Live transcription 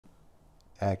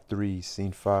Act 3,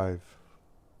 Scene 5.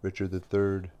 Richard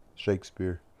III,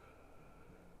 Shakespeare.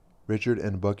 Richard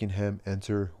and Buckingham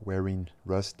enter wearing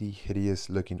rusty,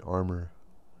 hideous-looking armor.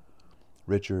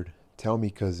 Richard, tell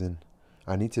me, cousin.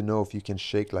 I need to know if you can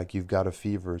shake like you've got a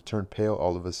fever, turn pale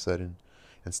all of a sudden,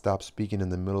 and stop speaking in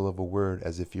the middle of a word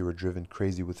as if you were driven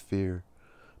crazy with fear.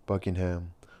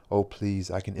 Buckingham, oh please,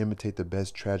 I can imitate the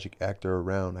best tragic actor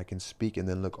around. I can speak and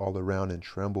then look all around and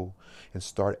tremble and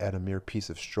start at a mere piece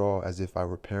of straw as if I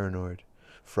were paranoid.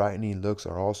 Frightening looks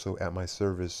are also at my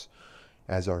service,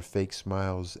 as are fake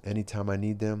smiles. Anytime I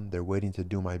need them, they're waiting to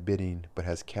do my bidding. But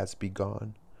has Catesby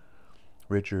gone?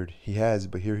 Richard, he has,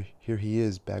 but here he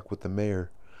is, back with the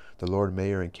mayor. The Lord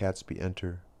Mayor and Catesby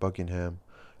enter. Buckingham,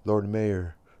 Lord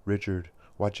Mayor. Richard,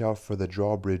 watch out for the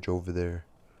drawbridge over there.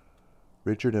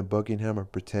 Richard and Buckingham are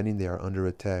pretending they are under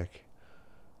attack.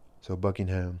 So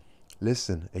Buckingham,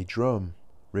 listen, a drum.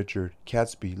 Richard,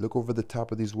 Catesby, look over the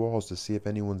top of these walls to see if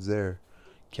anyone's there.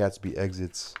 Catesby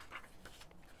exits.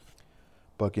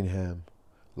 Buckingham,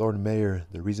 Lord Mayor,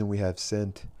 the reason we have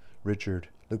sent. Richard,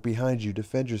 look behind you,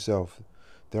 defend yourself.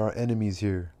 There are enemies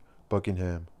here.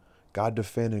 Buckingham, God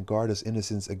defend and guard us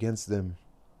innocents against them.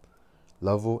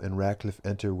 Lovell and Ratcliffe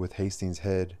enter with Hastings'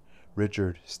 head.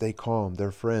 Richard, stay calm,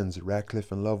 they're friends,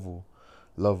 Ratcliffe and Lovell.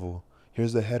 Lovell,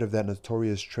 here's the head of that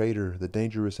notorious traitor, the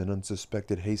dangerous and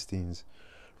unsuspected Hastings.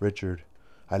 Richard,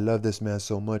 I love this man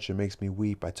so much it makes me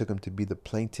weep. I took him to be the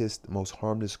plainest, most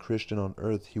harmless Christian on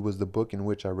earth. He was the book in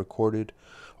which I recorded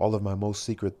all of my most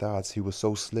secret thoughts. He was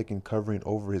so slick in covering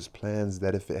over his plans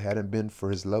that if it hadn't been for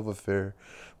his love affair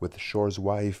with Shore's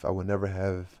wife, I would never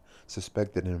have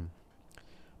suspected him.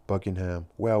 Buckingham,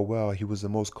 well, he was the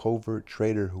most covert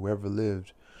traitor who ever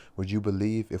lived. Would you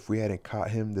believe if we hadn't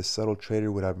caught him, this subtle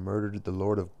traitor would have murdered the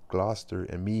Lord of Gloucester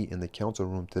and me in the council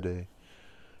room today?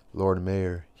 Lord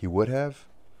Mayor, he would have?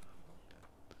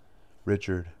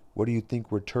 Richard, what do you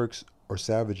think, we're Turks or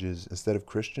savages instead of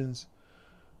Christians?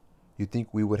 You think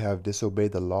we would have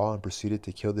disobeyed the law and proceeded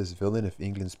to kill this villain if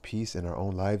England's peace and our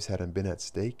own lives hadn't been at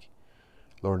stake?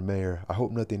 Lord Mayor, I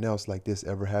hope nothing else like this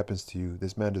ever happens to you.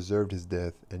 This man deserved his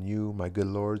death, and you, my good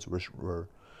lords, were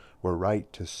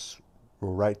right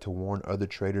to warn other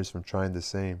traitors from trying the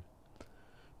same.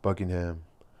 Buckingham,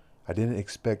 I didn't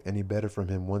expect any better from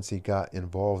him once he got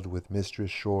involved with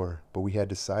Mistress Shore, but we had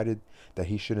decided that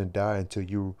he shouldn't die until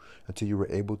you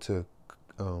were able to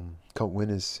come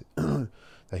witness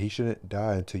that he shouldn't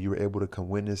die until you were able to come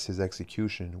witness his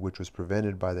execution, which was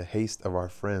prevented by the haste of our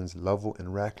friends Lovell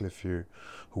and Ratcliffe here,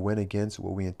 who went against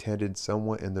what we intended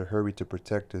somewhat in their hurry to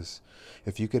protect us.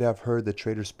 If you could have heard the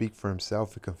traitor speak for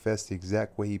himself and confess the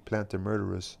exact way he planned to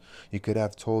murder us, you could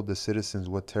have told the citizens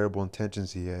what terrible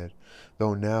intentions he had,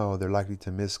 though now they're likely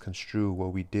to misconstrue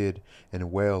what we did and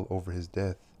wail over his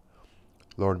death.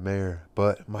 Lord Mayor,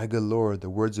 but, my good lord, the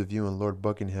words of you and Lord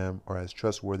Buckingham are as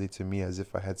trustworthy to me as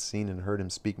if I had seen and heard him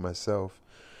speak myself.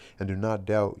 And do not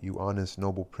doubt, you honest,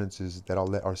 noble princes, that I'll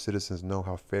let our citizens know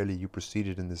how fairly you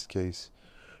proceeded in this case.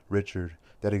 Richard,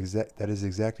 that is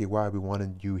exactly why we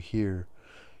wanted you here,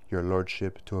 your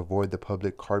lordship, to avoid the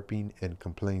public carping and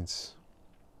complaints.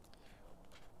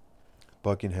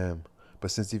 Buckingham, but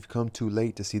since you've come too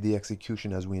late to see the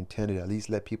execution as we intended, at least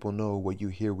let people know what you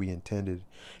hear we intended.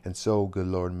 And so, good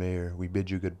Lord Mayor, we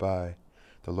bid you goodbye.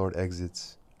 The Lord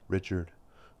exits. Richard,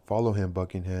 follow him,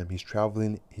 Buckingham. He's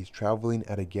traveling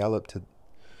at a gallop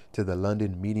to the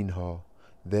London meeting hall.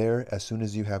 There, as soon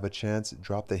as you have a chance,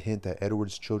 drop the hint that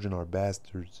Edward's children are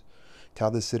bastards.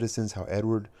 Tell the citizens how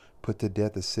Edward put to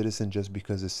death a citizen just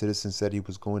because the citizen said he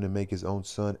was going to make his own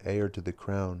son heir to the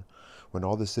crown, when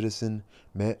all the citizen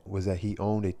meant was that he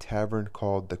owned a tavern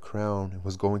called the Crown and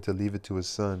was going to leave it to his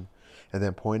son, and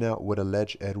then point out what a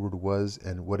lech Edward was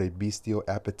and what a bestial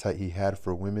appetite he had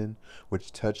for women,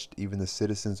 which touched even the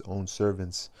citizens' own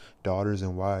servants, daughters,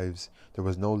 and wives. There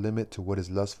was no limit to what his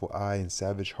lustful eye and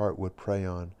savage heart would prey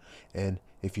on. And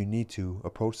if you need to,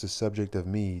 approach the subject of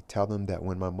me. Tell them that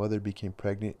when my mother became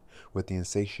pregnant with the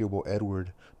insatiable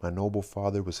Edward, my noble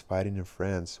father was fighting in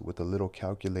France. With a little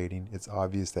calculating, it's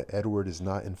obvious that Edward is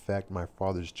not in fact my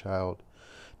father's child.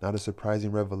 Not a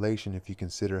surprising revelation if you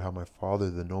consider how my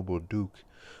father, the noble Duke,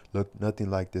 looked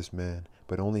nothing like this man,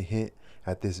 but only hint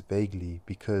at this vaguely,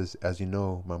 because, as you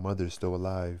know, my mother is still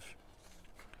alive.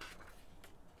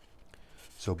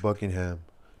 So Buckingham,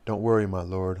 don't worry, my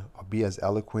lord. I'll be as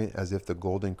eloquent as if the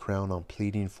golden crown I'm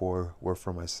pleading for were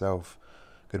for myself.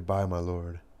 Goodbye, my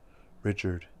lord.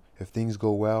 Richard, if things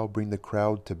go well, bring the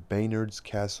crowd to Baynard's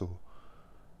Castle,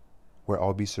 where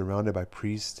I'll be surrounded by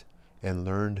priests and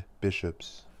learned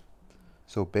bishops.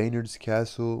 So Baynard's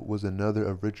Castle was another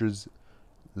of Richard's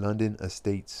London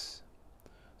estates.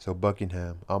 So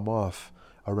Buckingham, I'm off.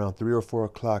 Around 3 or 4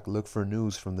 o'clock, look for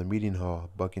news from the meeting hall.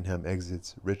 Buckingham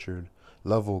exits. Richard.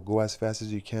 Lovell, go as fast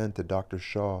as you can to Dr.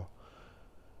 Shaw.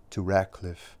 To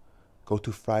Ratcliffe. Go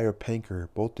to Friar Panker,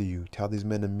 both of you. Tell these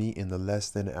men to meet in less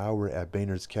than an hour at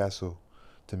Baynard's Castle.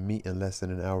 To meet in less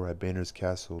than an hour at Baynard's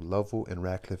Castle. Lovell and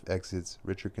Ratcliffe exits.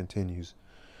 Richard continues.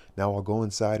 Now I'll go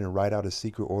inside and write out a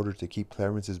secret order to keep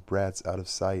Clarence's brats out of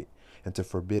sight, and to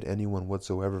forbid anyone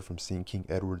whatsoever from seeing King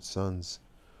Edward's sons.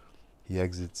 He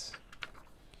exits.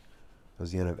 That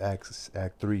was the end of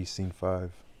Act 3, Scene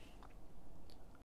 5.